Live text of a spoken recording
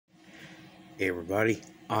Hey everybody,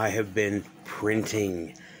 I have been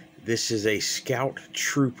printing. This is a Scout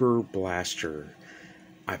Trooper blaster.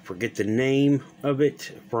 I forget the name of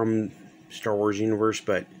it from Star Wars universe,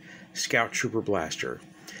 but Scout Trooper blaster.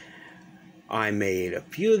 I made a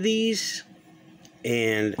few of these,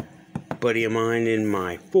 and a buddy of mine in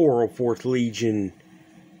my 404th Legion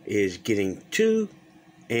is getting 2,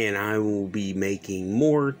 and I will be making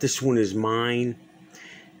more. This one is mine.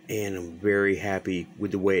 And I'm very happy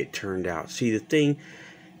with the way it turned out. See, the thing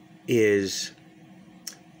is,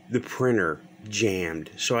 the printer jammed.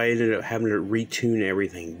 So I ended up having to retune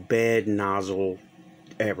everything. Bed, nozzle,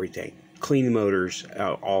 everything. Clean the motors,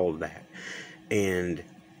 all of that. And,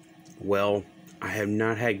 well, I have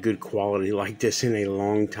not had good quality like this in a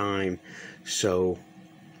long time. So,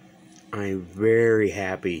 I'm very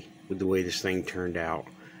happy with the way this thing turned out.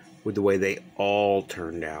 With the way they all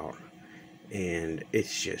turned out. And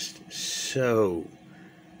it's just so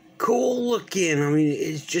cool looking. I mean,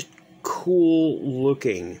 it's just cool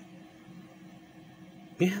looking.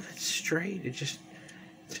 Yeah, that's straight. It's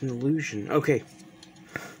an illusion. Okay.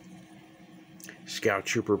 Scout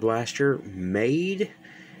Trooper blaster made.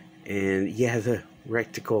 And yeah, the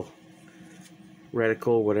reticle,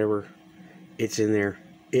 whatever, it's in there.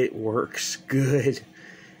 It works good.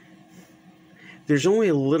 There's only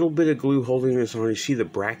a little bit of glue holding this on. You see the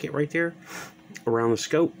bracket right there around the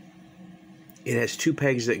scope? It has 2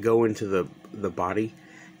 pegs that go into the body,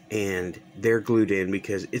 and they're glued in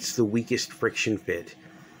because it's the weakest friction fit.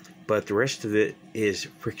 But the rest of it is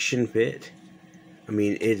friction fit. I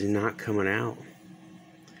mean, it's not coming out.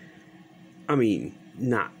 I mean,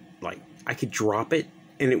 not like I could drop it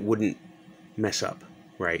and it wouldn't mess up,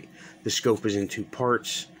 right? The scope is in 2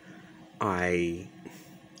 parts. I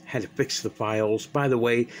had to fix the files. By the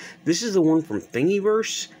way, this is the one from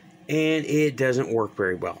Thingiverse, and it doesn't work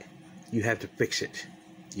very well. You have to fix it.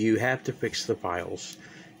 You have to fix the files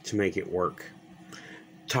to make it work.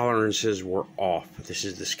 Tolerances were off. This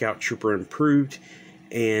is the Scout Trooper Improved,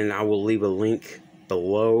 and I will leave a link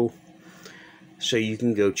below so you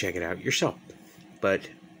can go check it out yourself. But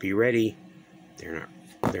be ready. They're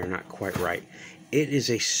not quite right. It is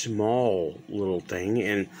a small little thing,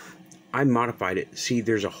 and I modified it. See,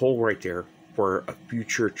 there's a hole right there for a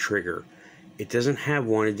future trigger. It doesn't have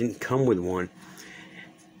one. It didn't come with one.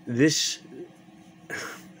 This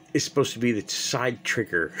is supposed to be the side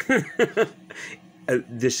trigger.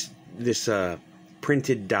 This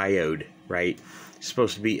printed diode, right? It's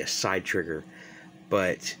supposed to be a side trigger.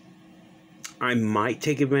 But I might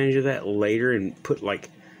take advantage of that later and put like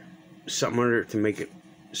something under it to make it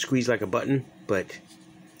squeeze like a button. But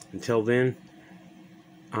until then,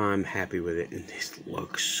 I'm happy with it, and this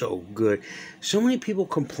looks so good. So many people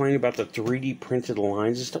complain about the 3D printed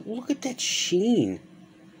lines and stuff. Look at that sheen.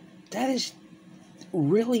 That is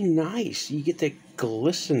really nice. You get that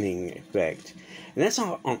glistening effect. And that's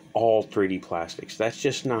not on all 3D plastics. That's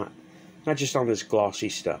just not just on this glossy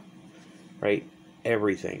stuff, right?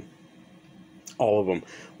 Everything. All of them.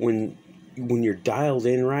 When you're dialed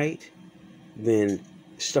in right, then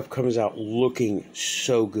stuff comes out looking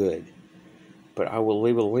so good. But I will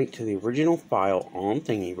leave a link to the original file on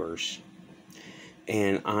Thingiverse.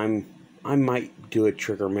 And I might do a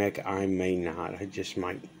trigger mech. I may not. I just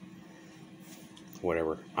might.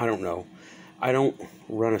 Whatever. I don't know. I don't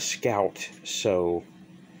run a Scout, so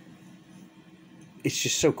it's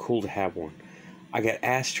just so cool to have one. I got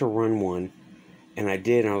asked to run one, and I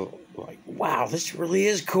did. And I was like, wow, this really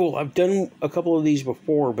is cool. I've done a couple of these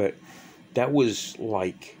before, but that was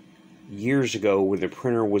like years ago when the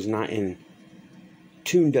printer was not in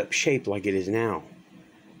tuned up shape like it is now.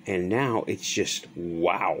 And now it's just,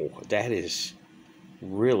 wow, that is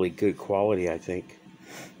really good quality, I think.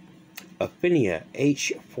 Affinia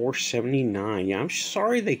H479. Yeah, I'm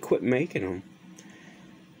sorry they quit making them.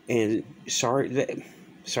 And sorry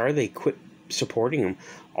they quit supporting them.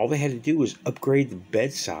 All they had to do was upgrade the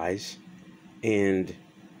bed size and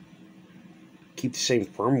keep the same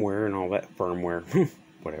firmware and all that firmware.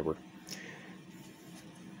 Whatever.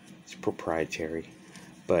 It's proprietary.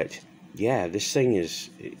 But yeah, this thing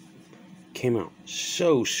came out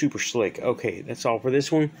so super slick. Okay, that's all for this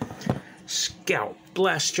one. Scout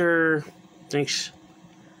blaster. Thanks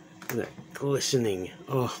for that glistening.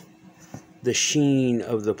 Oh, the sheen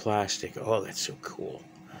of the plastic. Oh, that's so cool.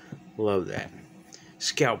 Love that.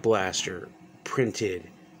 Scout blaster, printed,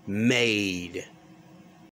 made.